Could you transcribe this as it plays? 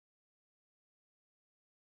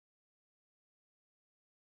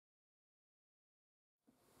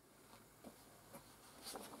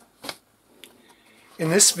In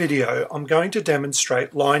this video, I'm going to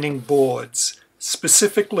demonstrate lining boards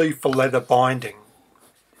specifically for leather binding.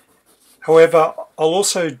 However, I'll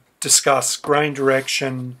also discuss grain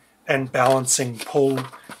direction and balancing pull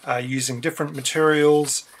using different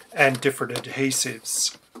materials and different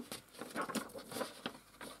adhesives.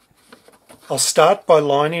 I'll start by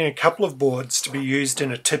lining a couple of boards to be used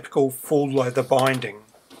in a typical full leather binding.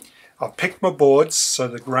 I've picked my boards so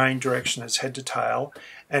the grain direction is head to tail,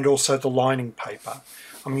 and also the lining paper.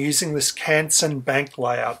 I'm using this Canson bank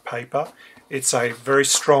layout paper. It's a very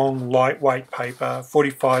strong, lightweight paper,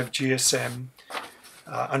 45 GSM.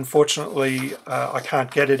 Unfortunately, I can't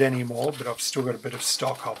get it anymore, but I've still got a bit of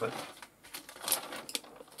stock of it.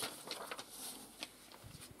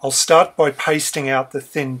 I'll start by pasting out the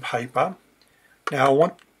thin paper. Now I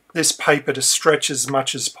want this paper to stretch as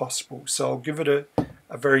much as possible, so I'll give it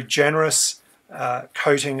a very generous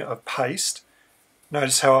coating of paste.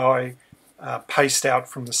 Notice how I paste out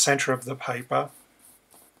from the center of the paper,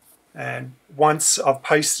 and once I've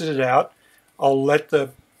pasted it out, I'll let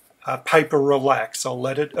the paper relax. I'll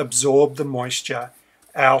let it absorb the moisture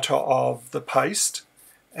out of the paste,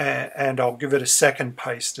 and I'll give it a second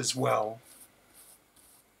paste as well.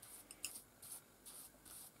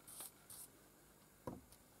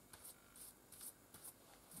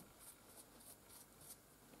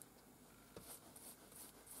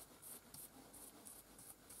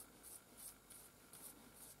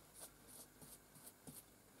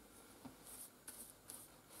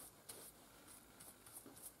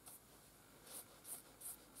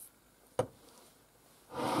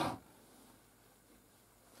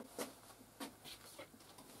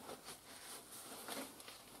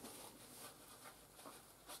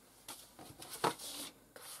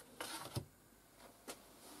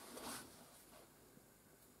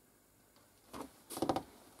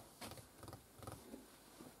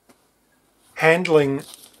 Handling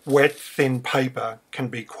wet, thin paper can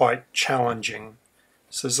be quite challenging.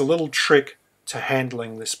 So there's a little trick to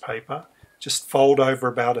handling this paper. Just fold over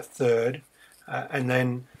about a third, and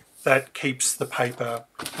then that keeps the paper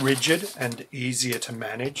rigid and easier to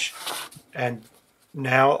manage. And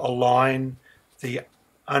now align the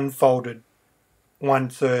unfolded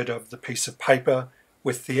 1/3 of the piece of paper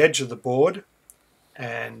with the edge of the board,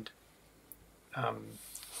 and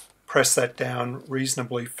press that down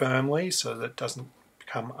reasonably firmly so that it doesn't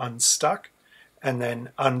become unstuck, and then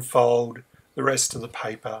unfold the rest of the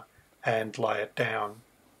paper and lay it down.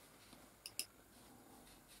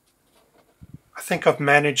 I think I've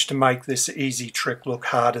managed to make this easy trick look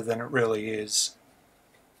harder than it really is.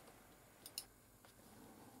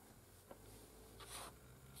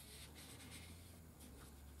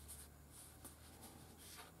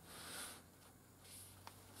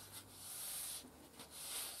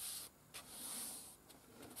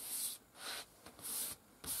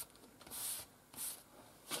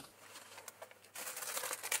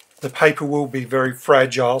 The paper will be very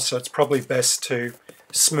fragile, so it's probably best to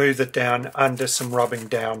smooth it down under some rubbing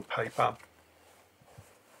down paper.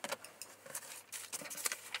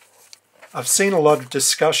 I've seen a lot of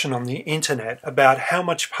discussion on the internet about how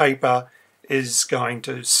much paper is going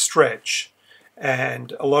to stretch,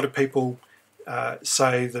 and a lot of people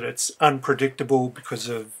say that it's unpredictable because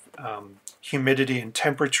of humidity and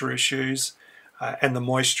temperature issues and the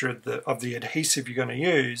moisture of the adhesive you're going to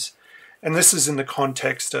use. And this is in the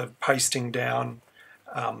context of pasting down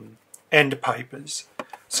end papers.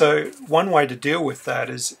 So one way to deal with that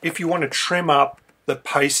is, if you want to trim up the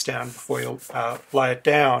paste down before you lay it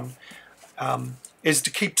down, is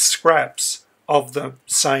to keep scraps of the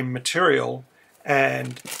same material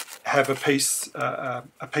and have a piece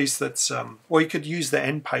that's, well, you could use the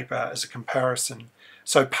end paper as a comparison.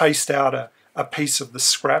 So paste out a piece of the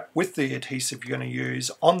scrap with the adhesive you're going to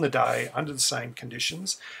use on the day under the same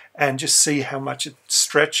conditions, and just see how much it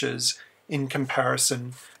stretches in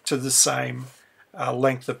comparison to the same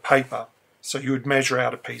length of paper. So you would measure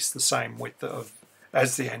out a piece the same width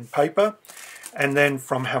as the end paper, and then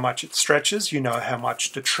from how much it stretches, you know how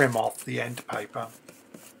much to trim off the end paper.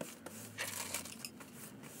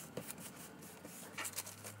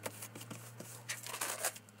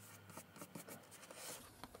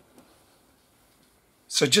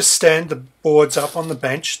 So just stand the boards up on the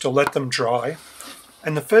bench to let them dry,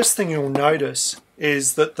 and the first thing you'll notice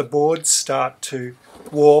is that the boards start to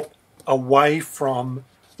warp away from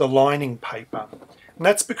the lining paper, and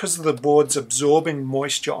that's because of the boards absorbing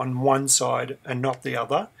moisture on one side and not the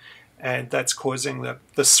other, and that's causing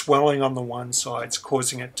the swelling on the one side,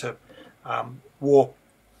 causing it to warp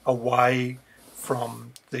away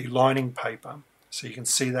from the lining paper. So you can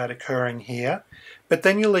see that occurring here, but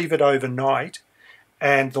then you leave it overnight,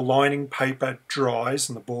 and the lining paper dries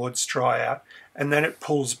and the boards dry out, and then it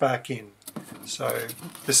pulls back in. So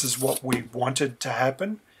this is what we wanted to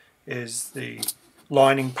happen, is the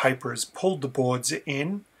lining paper has pulled the boards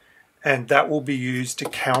in, and that will be used to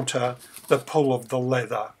counter the pull of the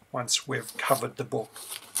leather once we've covered the book.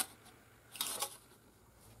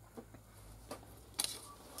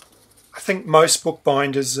 I think most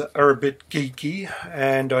bookbinders are a bit geeky,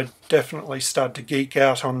 and I definitely started to geek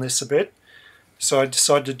out on this a bit. So I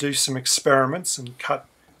decided to do some experiments and cut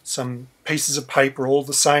some pieces of paper all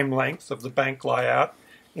the same length of the bank layout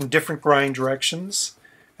in different grain directions,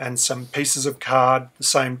 and some pieces of card, the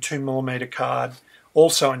same 2mm card,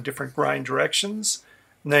 also in different grain directions.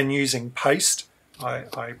 And then using paste,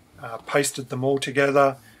 I pasted them all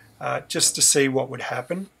together just to see what would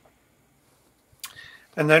happen.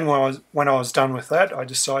 And then when I was done with that, I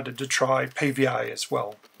decided to try PVA as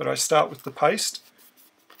well. But I start with the paste.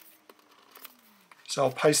 So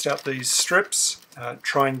I'll paste out these strips,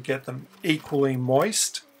 try and get them equally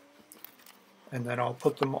moist, and then I'll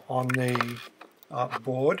put them on the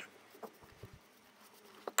board.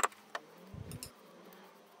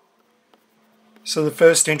 So the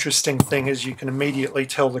first interesting thing is you can immediately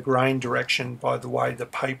tell the grain direction by the way the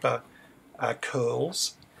paper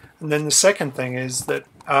curls. And then the second thing is that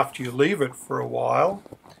after you leave it for a while,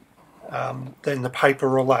 then the paper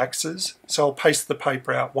relaxes. So I'll paste the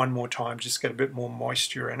paper out one more time, just get a bit more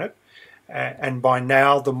moisture in it. And by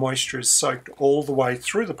now the moisture is soaked all the way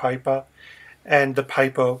through the paper, and the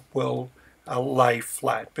paper will lay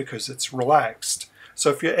flat because it's relaxed. So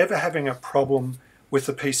if you're ever having a problem with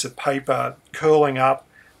a piece of paper curling up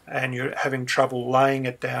and you're having trouble laying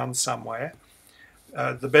it down somewhere,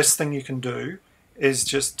 the best thing you can do is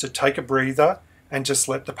just to take a breather and just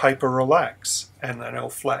let the paper relax, and then it'll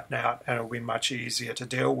flatten out and it'll be much easier to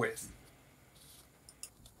deal with.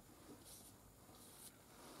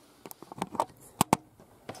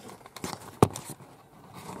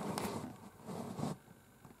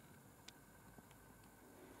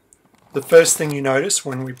 The first thing you notice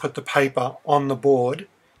when we put the paper on the board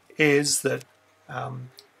is that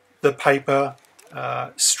the paper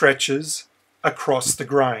stretches across the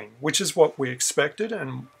grain, which is what we expected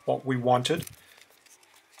and what we wanted.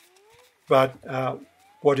 But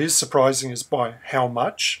what is surprising is by how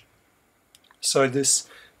much. So this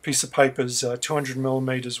piece of paper is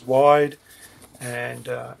 200mm wide, and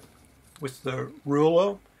with the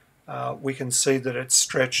ruler we can see that it's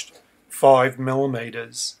stretched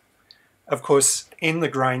 5mm. Of course, in the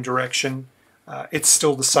grain direction it's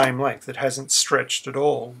still the same length. It hasn't stretched at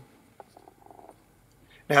all.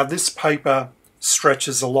 Now this paper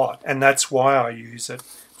stretches a lot, and that's why I use it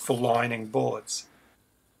for lining boards.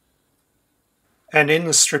 And in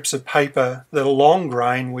the strips of paper that are long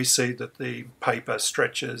grain, we see that the paper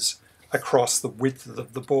stretches across the width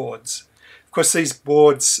of the boards. Of course, these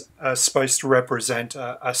boards are supposed to represent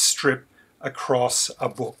a strip across a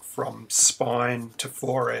book from spine to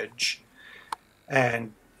foredge.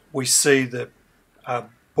 And we see that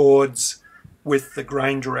boards with the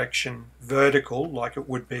grain direction vertical, like it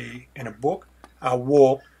would be in a book, are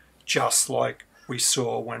warped just like we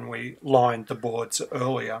saw when we lined the boards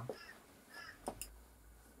earlier.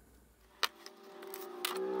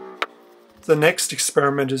 The next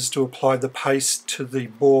experiment is to apply the paste to the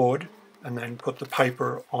board and then put the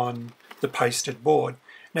paper on the pasted board.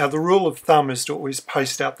 Now the rule of thumb is to always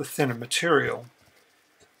paste out the thinner material.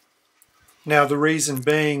 Now the reason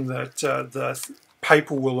being that the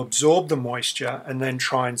paper will absorb the moisture and then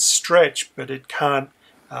try and stretch, but it can't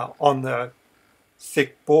on the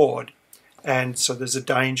thick board, and so there's a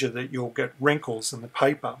danger that you'll get wrinkles in the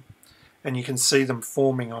paper, and you can see them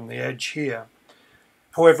forming on the edge here.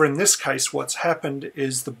 However, in this case what's happened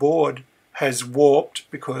is the board has warped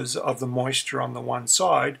because of the moisture on the one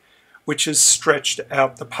side, which has stretched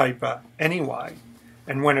out the paper anyway,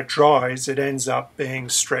 and when it dries it ends up being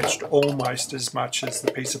stretched almost as much as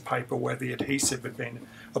the piece of paper where the adhesive had been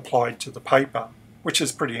applied to the paper, which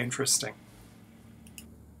is pretty interesting.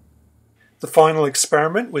 The final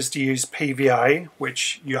experiment was to use PVA,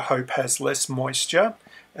 which you hope has less moisture,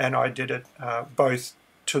 and I did it both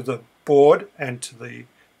to the board and to the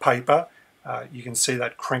paper. You can see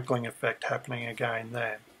that crinkling effect happening again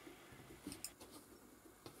there.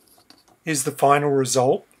 Here's the final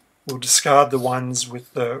result. We'll discard the ones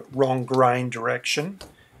with the wrong grain direction,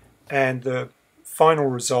 and the final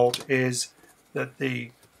result is that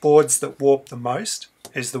the boards that warp the most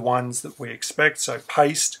is the ones that we expect, so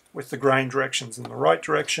paste with the grain directions in the right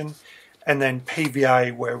direction, and then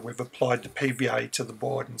PVA where we've applied the PVA to the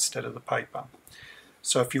board instead of the paper.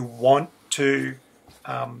 So if you want to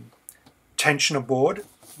tension a board,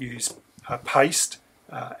 use paste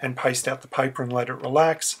and paste out the paper and let it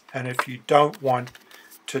relax. And if you don't want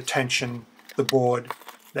to tension the board,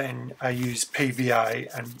 then use PVA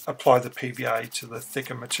and apply the PVA to the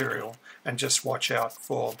thicker material, and just watch out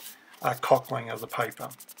for cockling of the paper.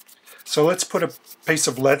 So let's put a piece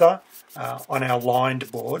of leather on our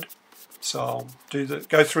lined board. So I'll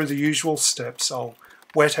go through the usual steps. I'll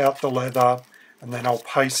wet out the leather, and then I'll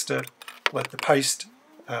paste it, let the paste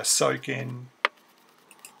soak in.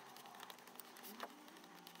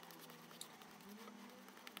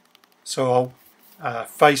 So I'll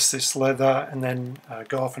face this leather and then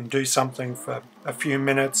go off and do something for a few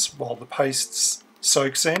minutes while the paste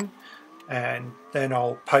soaks in, and then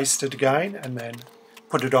I'll paste it again and then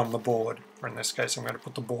put it on the board. Or in this case I'm going to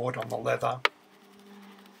put the board on the leather.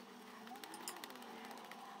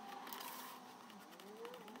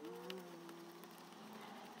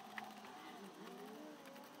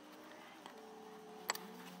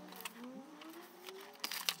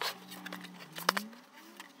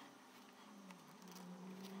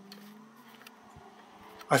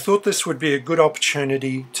 I thought this would be a good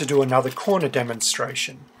opportunity to do another corner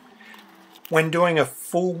demonstration. When doing a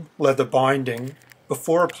full leather binding,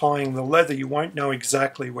 before applying the leather you won't know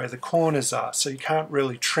exactly where the corners are, so you can't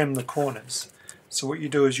really trim the corners. So what you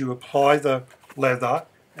do is you apply the leather,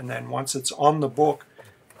 and then once it's on the book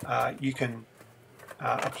you can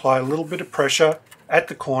apply a little bit of pressure at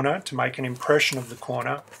the corner to make an impression of the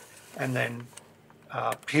corner, and then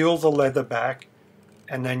peel the leather back,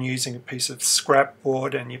 and then using a piece of scrap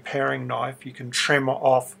board and your paring knife you can trim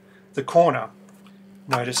off the corner.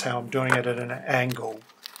 Notice how I'm doing it at an angle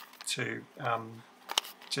to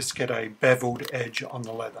just get a beveled edge on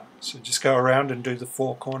the leather. So just go around and do the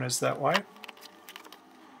 4 corners that way.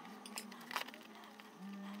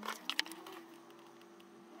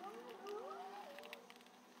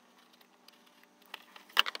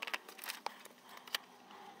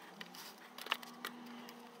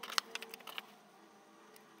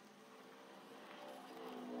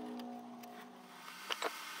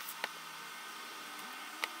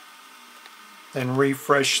 Then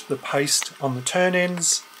refresh the paste on the turn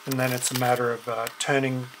ends, and then it's a matter of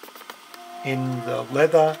turning in the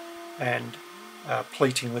leather and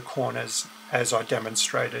pleating the corners as I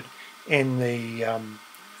demonstrated in the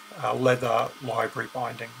leather library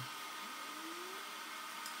binding.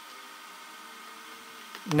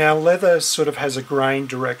 Now leather sort of has a grain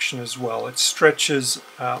direction as well. It stretches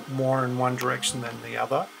more in one direction than the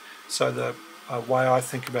other. So the way I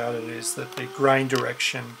think about it is that the grain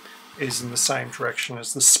direction is in the same direction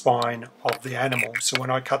as the spine of the animal. So when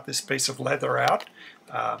I cut this piece of leather out,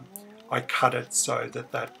 I cut it so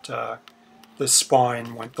that the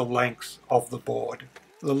spine went the length of the board.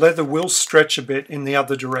 The leather will stretch a bit in the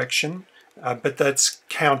other direction, but that's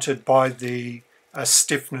countered by the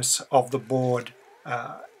stiffness of the board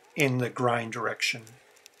in the grain direction.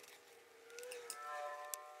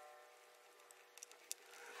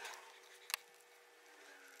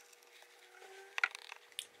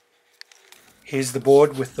 Here's the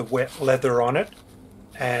board with the wet leather on it,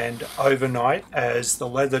 and overnight as the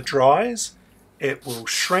leather dries it will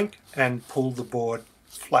shrink and pull the board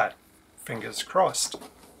flat, fingers crossed.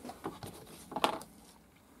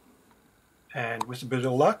 And with a bit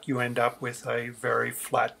of luck you end up with a very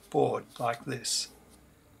flat board like this.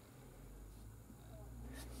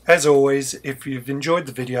 As always, if you've enjoyed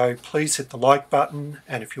the video, please hit the like button,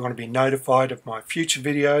 and if you want to be notified of my future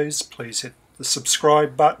videos, please hit the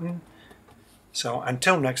subscribe button. So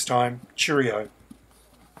until next time, cheerio.